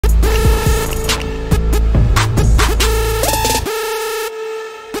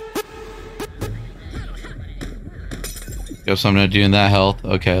Guess I'm not doing that health.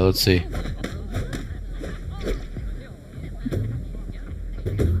 Okay, let's see.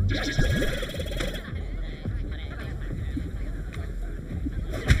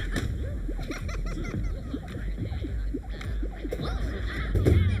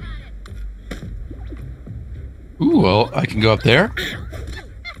 Ooh, well, I can go up there.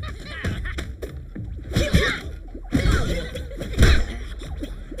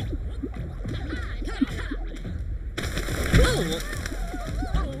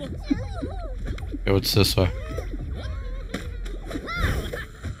 Okay, what's this way?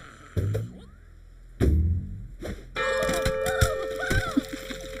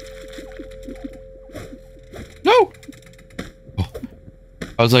 No! Oh.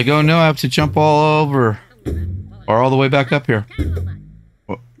 I was like, oh no, I have to jump all over. Or all the way back up here.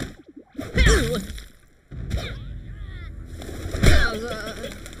 Oh.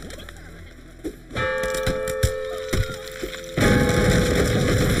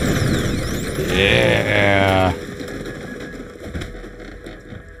 Yeah.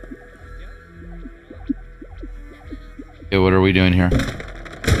 Okay, what are we doing here?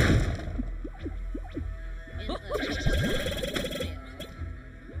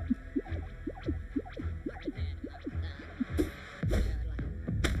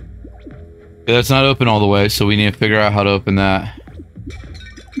 Okay, that's not open all the way, so we need to figure out how to open that.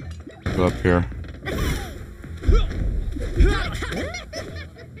 Go up here.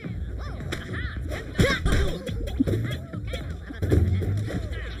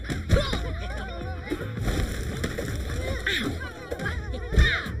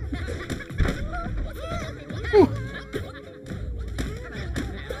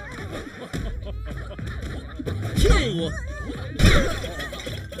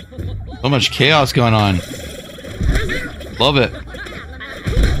 So much chaos going on. Love it.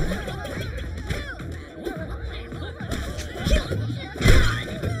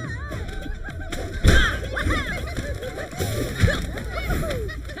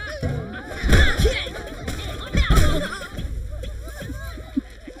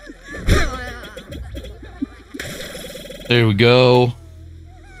 There we go.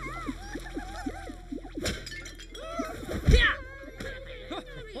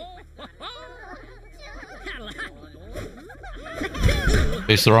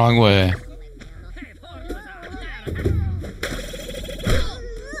 Face the wrong way.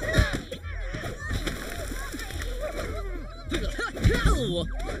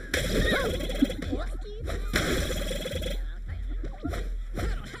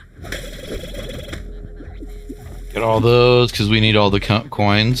 Get all those because we need all the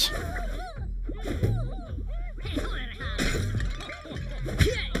coins.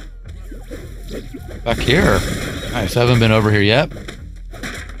 Back here. Nice. I haven't been over here yet.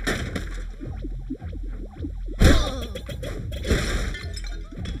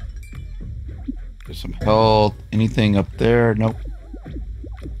 There's some health. Anything up there? Nope.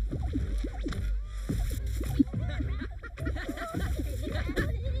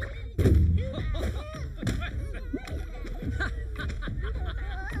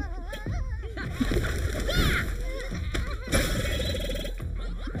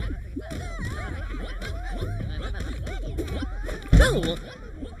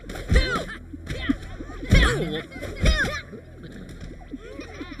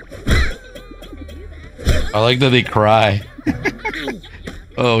 I like that they cry.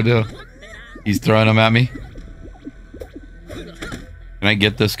 Oh no. He's throwing them at me. Can I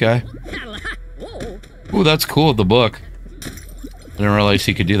get this guy? Ooh, that's cool, the book. I didn't realize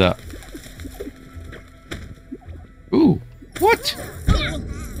he could do that. Ooh, what?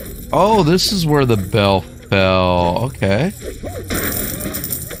 Oh, this is where the bell fell. Okay.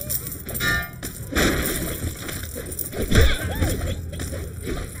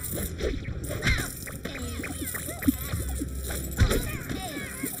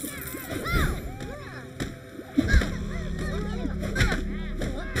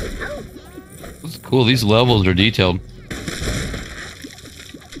 Cool, these levels are detailed.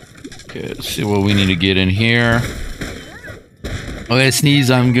 Okay, let's see what we need to get in here. Okay, sneeze,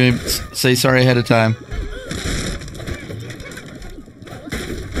 I'm going to say sorry ahead of time.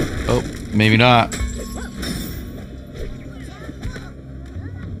 Oh, maybe not.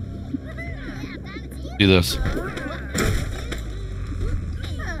 Do this.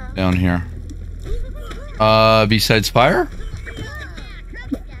 Down here. Besides fire?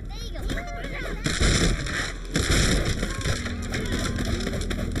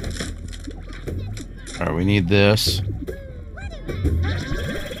 Alright, we need this.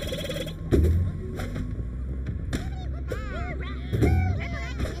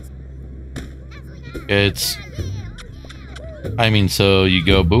 It's I mean, so you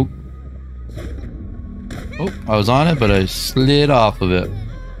go boop. Oh, I was on it, but I slid off of it.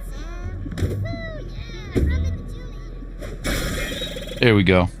 There we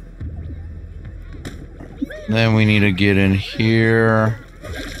go. Then we need to get in here.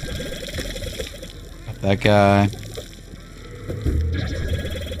 Got that guy.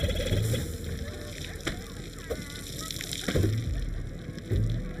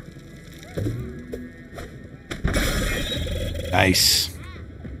 Nice.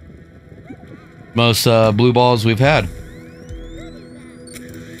 Most blue balls we've had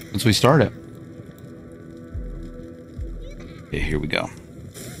since we started. Okay, here we go.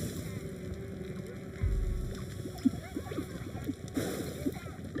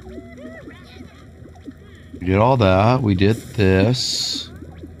 We did all that. We did this.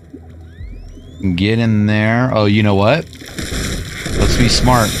 Get in there. Oh, you know what? Let's be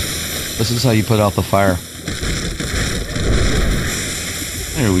smart. This is how you put out the fire.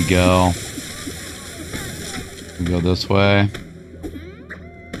 There we go. We go this way.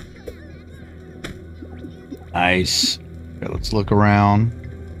 Nice. Okay, let's look around.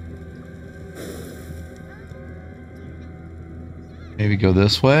 Maybe go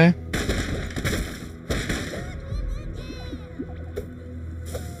this way.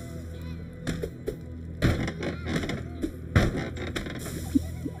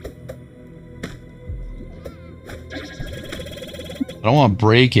 I don't want to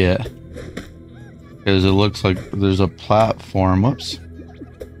break it because it looks like there's a platform. Whoops.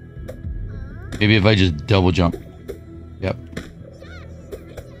 Maybe if I just double jump. Yep.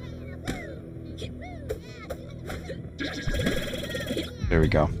 There we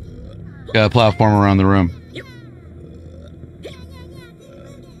go. Got a platform around the room.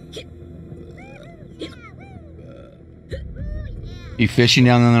 You fishing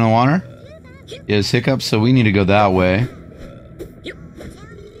down in the water? Yes, hiccups, so we need to go that way.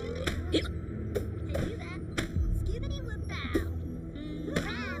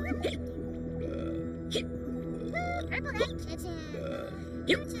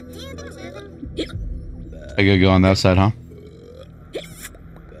 I gotta go on that side, huh?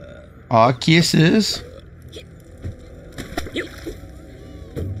 Aw, kisses.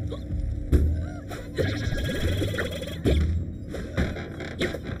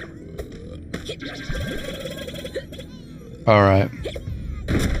 All right.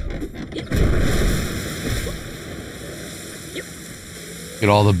 Get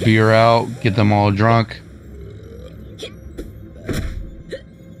all the beer out, get them all drunk.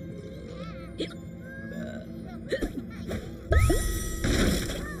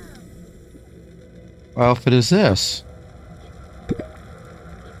 What outfit is this?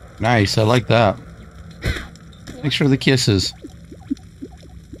 Nice, I like that. Thanks for the kisses.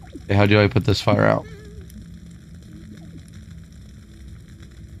 Okay, how do I put this fire out?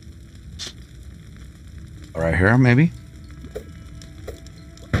 Right here, maybe?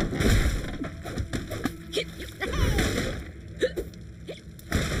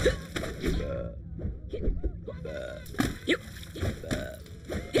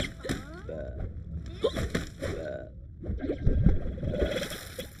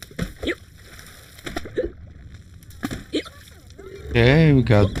 Okay, we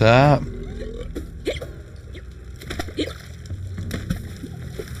got that.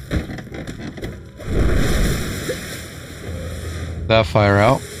 That fire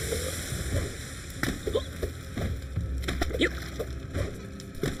out.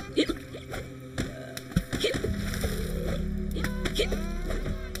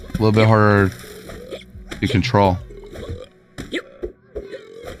 A little bit harder to control.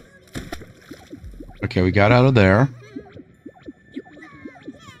 Okay, we got out of there.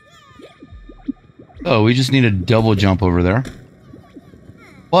 Oh, we just need a double jump over there.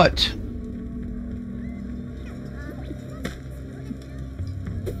 What?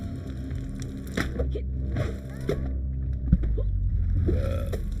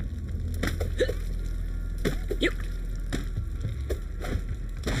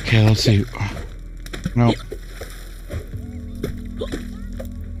 Okay, let's see. Nope.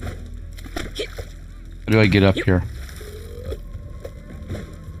 How do I get up here?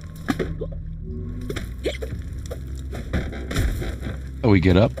 Oh, we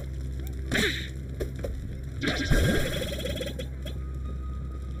get up.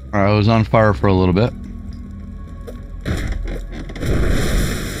 Alright, I was on fire for a little bit.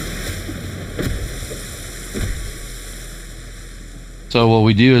 So what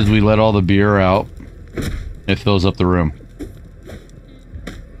we do is we let all the beer out. It fills up the room.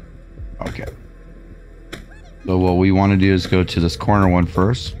 Okay. So what we want to do is go to this corner one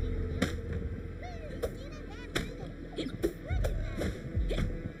first.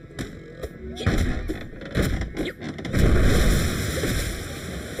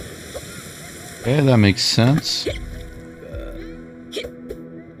 Okay, that makes sense.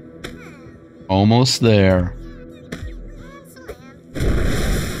 Almost there.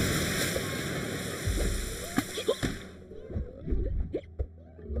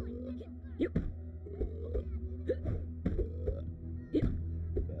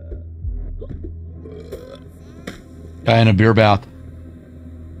 Guy in a beer bath.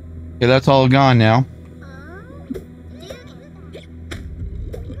 Okay, that's all gone now.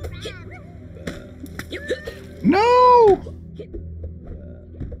 No!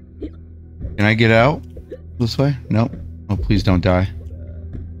 Can I get out this way? Nope. Oh, please don't die.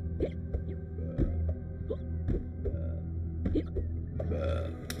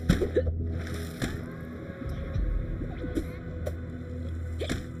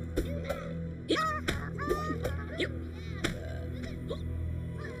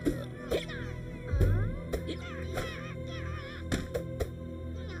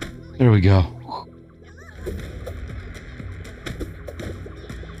 There we go.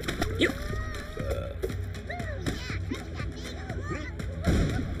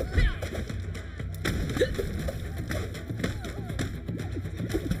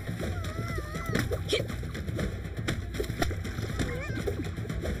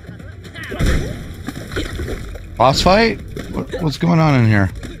 Boss fight? What's going on in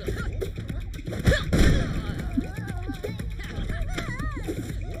here?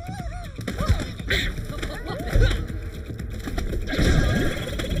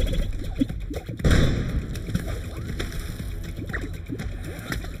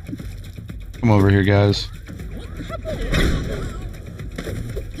 Come over here, guys.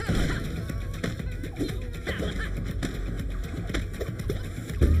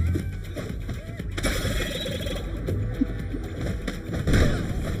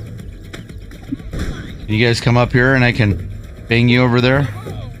 Can you guys come up here and I can bang you over there?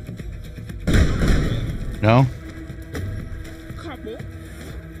 No?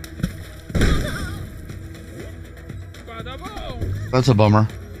 That's a bummer.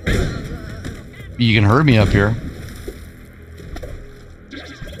 You can hurt me up here.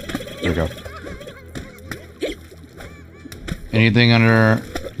 There we go. Anything under...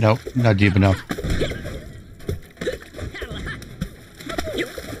 Nope, not deep enough.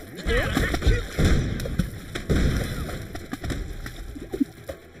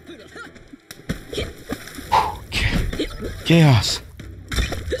 Chaos.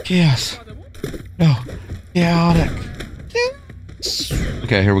 Chaos. No. Chaotic.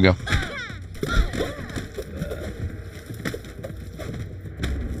 Okay, here we go.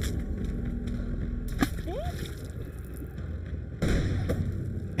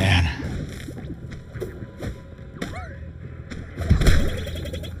 Man.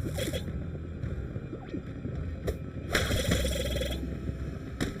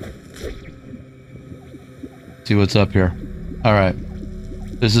 See what's up here. All right.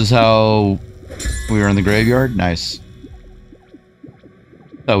 This is how we were in the graveyard. Nice.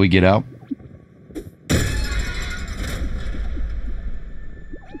 How we get out.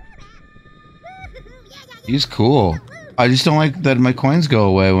 He's cool. I just don't like that my coins go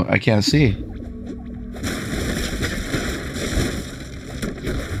away. I can't see. Do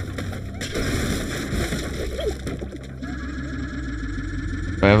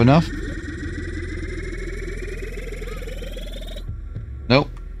I have enough? Nope.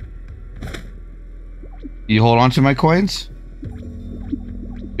 You hold on to my coins?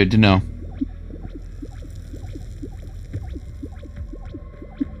 Good to know.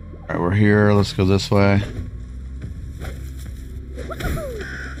 Alright, we're here. Let's go this way.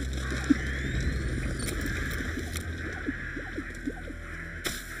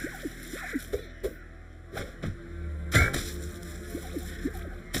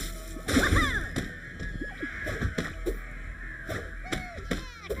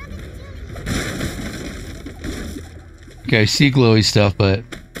 Okay, I see glowy stuff, but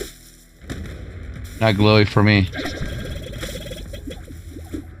not glowy for me.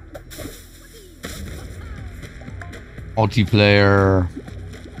 Multiplayer.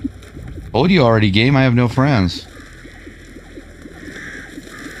 Told you already, game. I have no friends.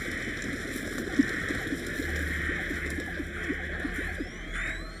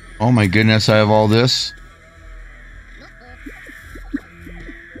 Oh my goodness, I have all this.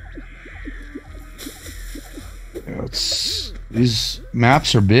 These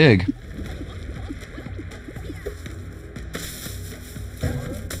maps are big.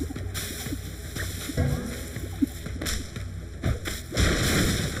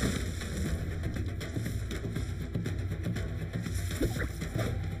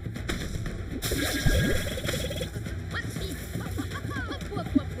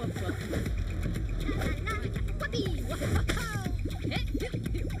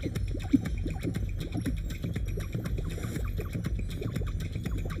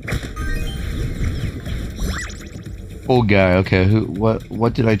 Old guy. Okay, who?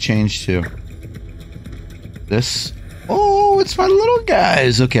 What did I change to? This? Oh, it's my little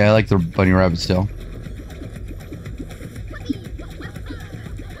guys. Okay, I like the bunny rabbits still.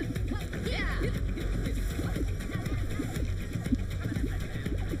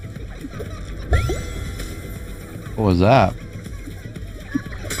 What was that?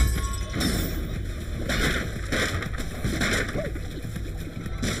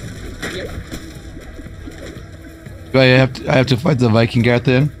 Do I have to fight the Viking guy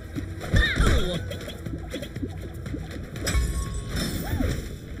then?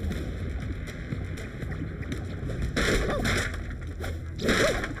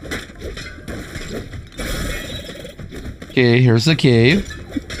 Okay, here's the cave.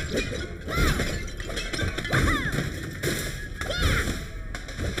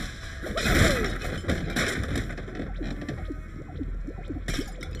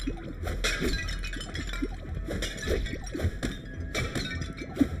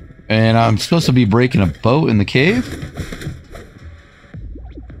 And I'm supposed to be breaking a boat in the cave?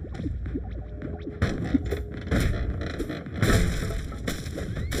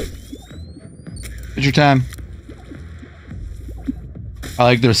 It's your time. I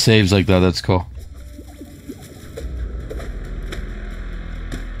like their saves like that, that's cool.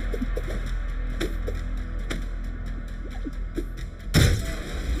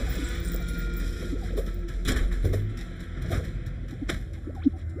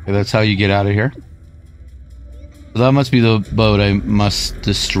 Okay, that's how you get out of here. So that must be the boat I must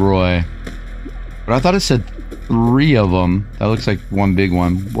destroy. But I thought it said 3 of them. That looks like one big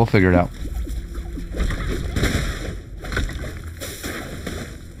one. We'll figure it out.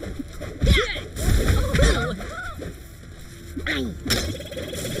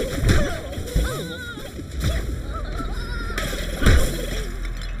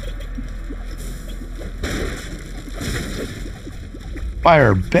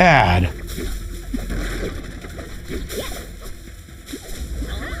 Fire bad.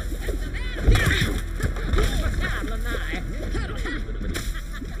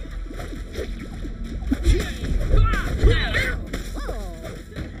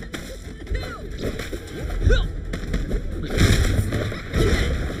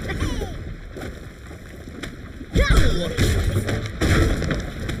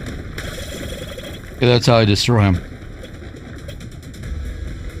 Okay, that's how I destroy him.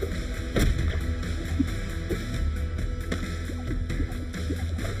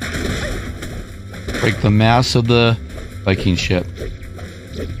 Break the mast of the Viking ship.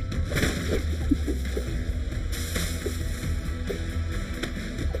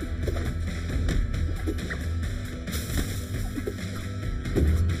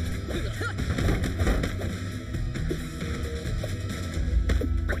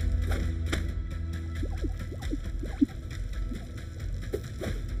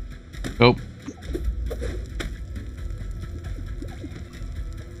 Oh.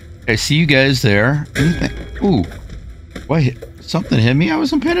 I see you guys there. Anything? Ooh. What? Something hit me? I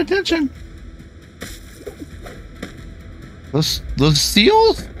wasn't paying attention. Those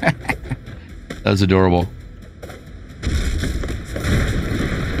seals? That's adorable.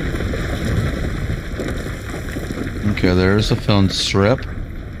 Okay, there's a film strip.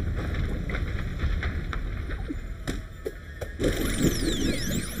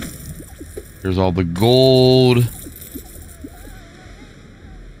 Here's all the gold.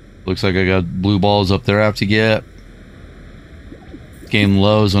 Looks like I got blue balls up there I have to get. Game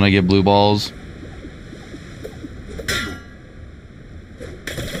lows when I get blue balls.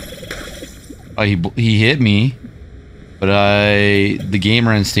 He hit me, but the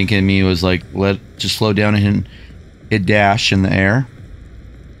gamer instinct in me was like, just slow down and hit dash in the air.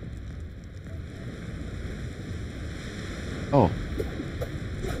 Oh.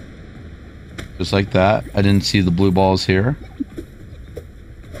 Just like that. I didn't see the blue balls here.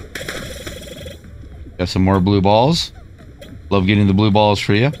 Got some more blue balls. Love getting the blue balls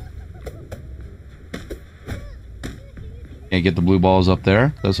for you. Can't get the blue balls up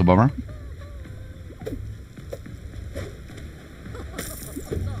there. That's a bummer.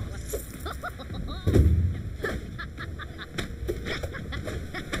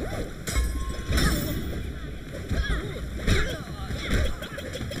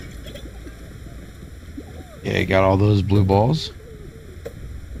 Yeah, you got all those blue balls.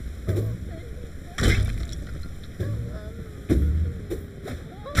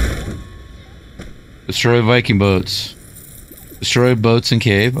 Destroy Viking boats. Destroy boats and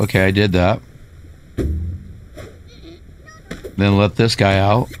cave. Okay, I did that. Then let this guy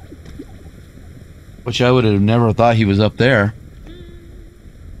out. Which I would have never thought he was up there.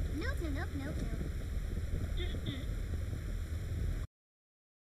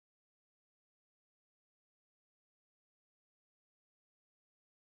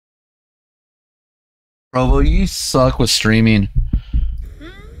 Provo, you suck with streaming.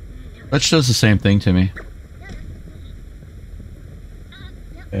 That does the same thing to me.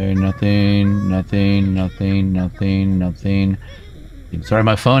 Okay, nothing. Sorry,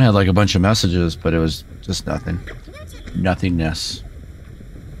 my phone had like a bunch of messages, but it was just nothing. Nothingness.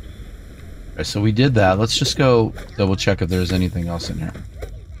 Okay, so we did that. Let's just go double check if there's anything else in here.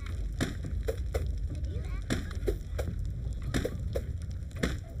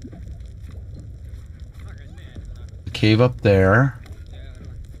 The cave up there.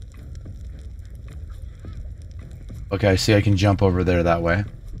 Okay, I see I can jump over there that way.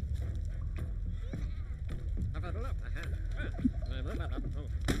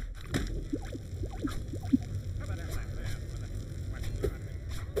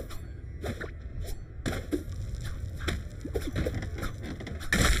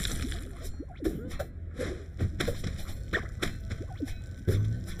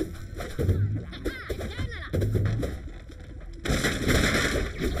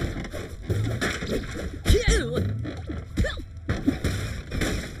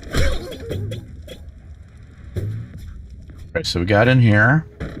 So we got in here.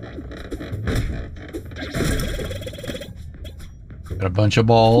 Got a bunch of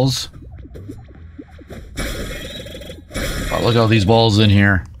balls. Oh, look at all these balls in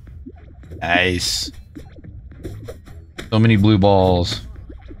here. Nice. So many blue balls.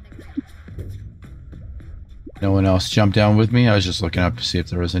 No one else jumped down with me. I was just looking up to see if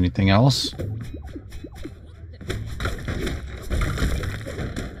there was anything else.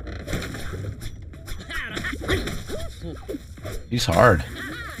 He's hard.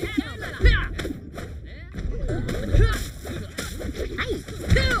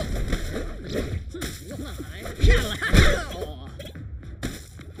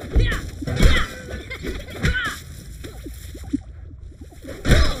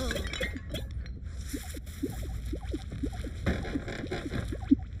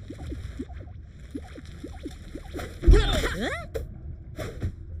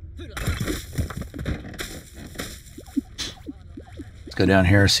 Go down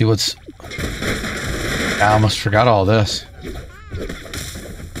here, see what's... I almost forgot all this.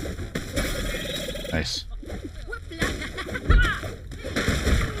 Nice.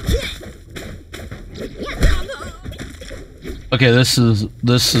 Okay, this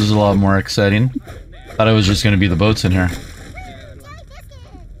is a lot more exciting. Thought it was just gonna be the boats in here.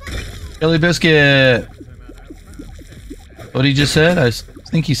 Jelly biscuit! What he just said? I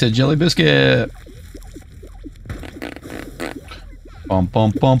think he said jelly biscuit. Bum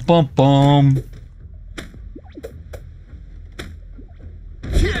bum bum bum bum.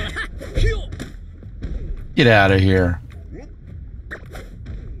 Get out of here.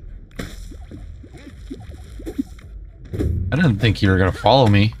 I didn't think you were gonna follow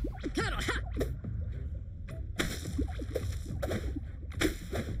me.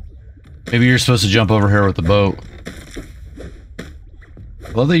 Maybe you're supposed to jump over here with the boat.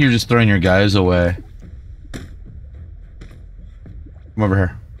 I love that you're just throwing your guys away. Come over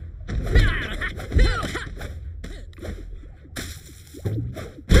here.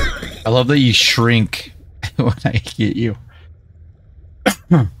 I love that you shrink when I get you.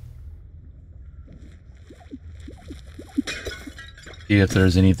 See if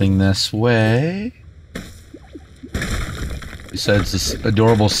there's anything this way. Besides this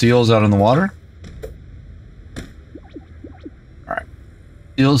adorable seals out in the water. Alright.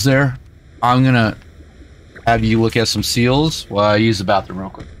 Seals there. I'm gonna have you look at some seals while I use the bathroom real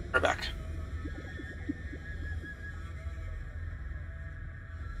quick. Right back.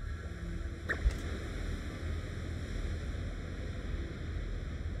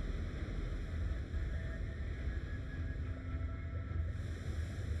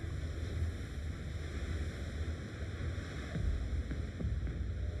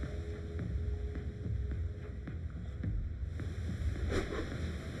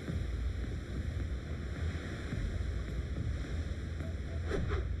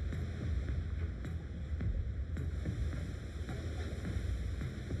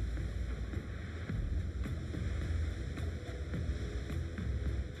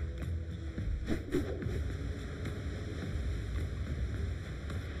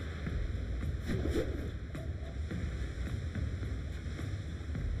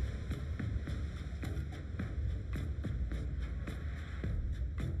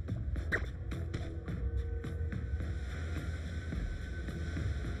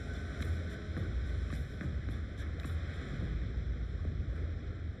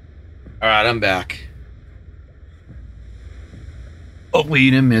 Alright, I'm back. Hopefully you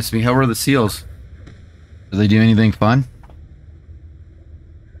didn't miss me. How were the seals? Did they do anything fun?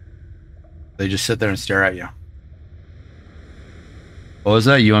 They just sit there and stare at you. What was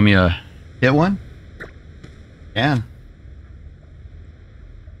that? You want me to hit one? Can.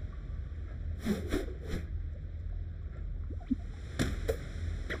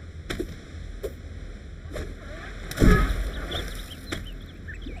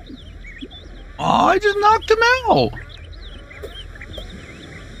 Oh, I just knocked him out.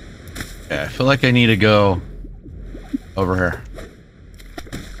 Yeah, I feel like I need to go over here.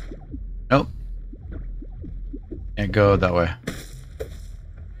 Nope. Can't go that way.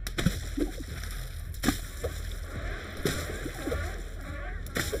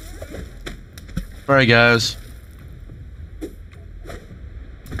 Alright, guys.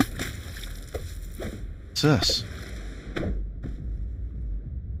 What's this?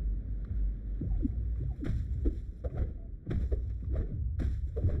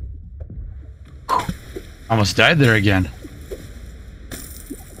 Almost died there again.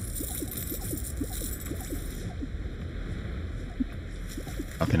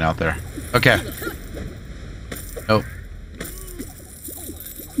 Nothing out there. Okay. Nope.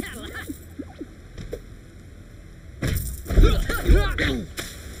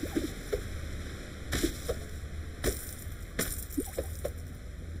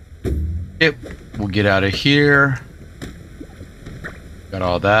 Yep. We'll get out of here. Got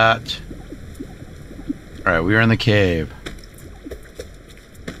all that. Alright, we are in the cave.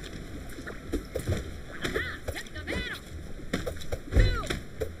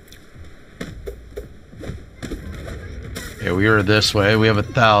 Okay, we are this way. We have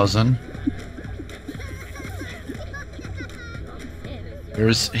 1,000.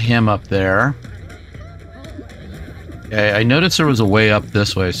 There's him up there. Okay, I noticed there was a way up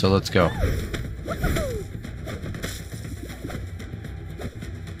this way, so let's go.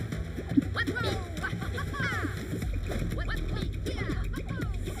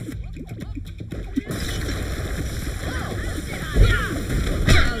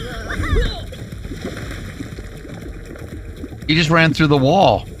 He just ran through the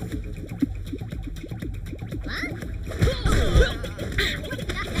wall.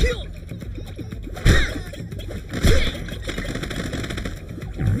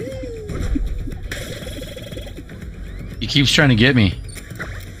 He keeps trying to get me.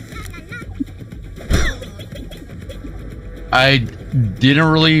 I didn't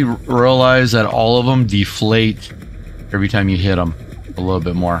really realize that all of them deflate every time you hit them a little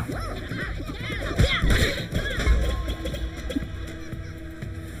bit more.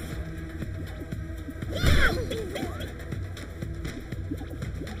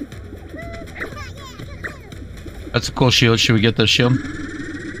 That's a cool shield. Should we get this shield?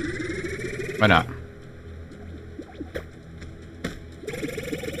 Why not?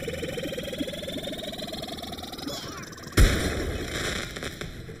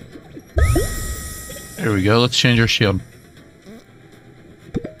 There we go. Let's change our shield.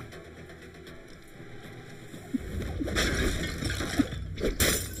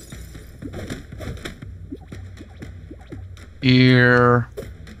 Here.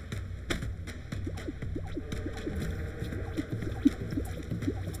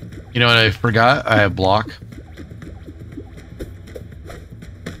 You know what I forgot? I have block.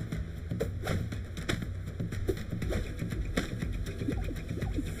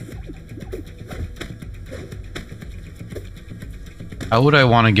 How would I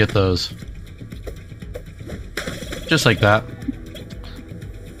want to get those? Just like that.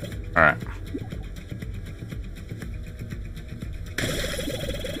 Alright.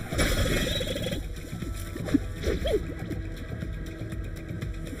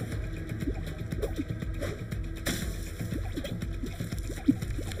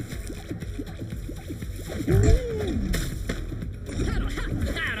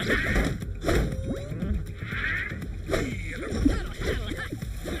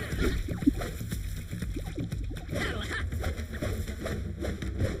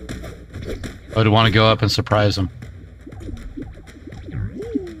 I would want to go up and surprise him.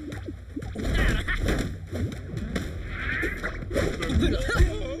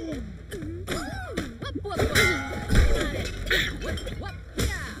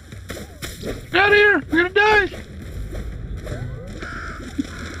 Get out of here! We're gonna die!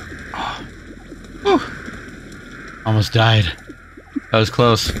 Oh. Whew. Almost died. That was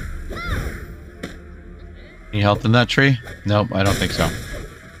close. Any health in that tree? Nope, I don't think so.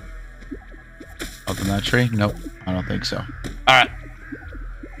 Health in that tree? Nope, I don't think so. Alright.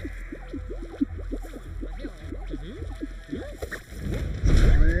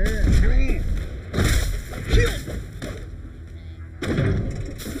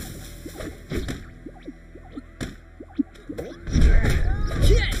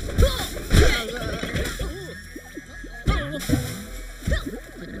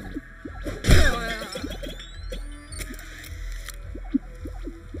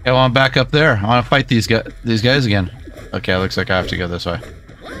 I want back up there. I want to fight these guys again. Okay, looks like I have to go this way.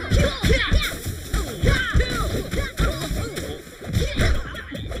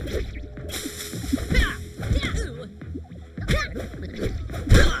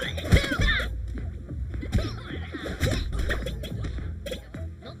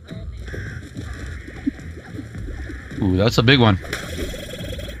 Ooh, that's a big one.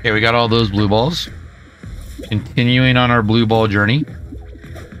 Okay, we got all those blue balls. Continuing on our blue ball journey.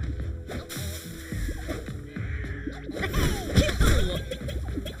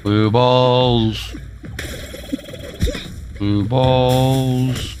 Blue balls. Blue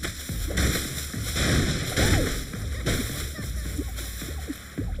balls.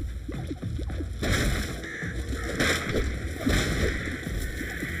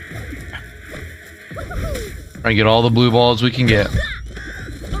 Trying to get all the blue balls we can get.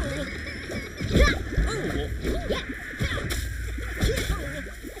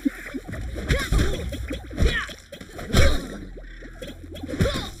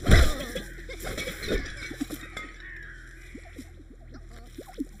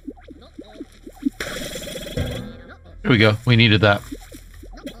 There we go. We needed that.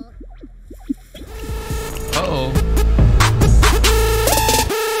 Uh-oh.